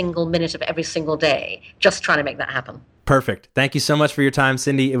every single minute of every single day, just trying to make that happen. Perfect. Thank you so much for your time,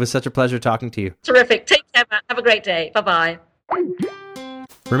 Cindy. It was such a pleasure talking to you. Terrific. Take care, Matt. Have a great day. Bye-bye.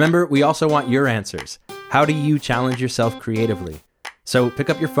 Remember, we also want your answers. How do you challenge yourself creatively? So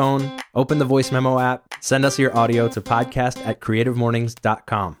pick up your phone, open the voice memo app, send us your audio to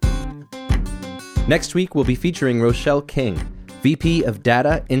podcast@creativemornings.com. Next week, we'll be featuring Rochelle King, VP of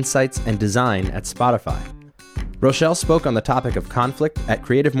Data, Insights, and Design at Spotify. Rochelle spoke on the topic of conflict at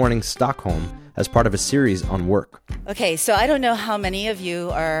Creative Mornings Stockholm as part of a series on work. Okay, so I don't know how many of you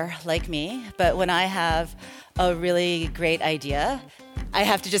are like me, but when I have a really great idea, I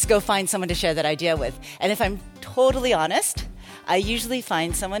have to just go find someone to share that idea with. And if I'm totally honest, I usually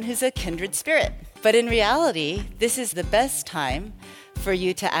find someone who's a kindred spirit. But in reality, this is the best time for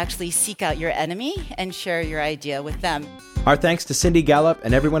you to actually seek out your enemy and share your idea with them. Our thanks to Cindy Gallop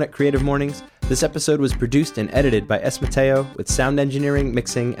and everyone at Creative Mornings. This episode was produced and edited by S. Mateo, with sound engineering,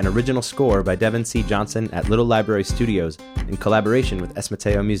 mixing, and original score by Devin C. Johnson at Little Library Studios in collaboration with S.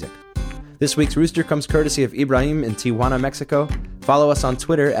 Mateo Music. This week's Rooster comes courtesy of Ibrahim in Tijuana, Mexico. Follow us on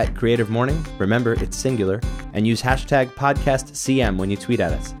Twitter at Creative Morning. Remember, it's singular. And use hashtag PodcastCM when you tweet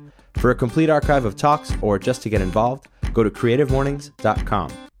at us. For a complete archive of talks or just to get involved, go to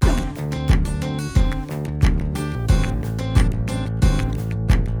creativemornings.com.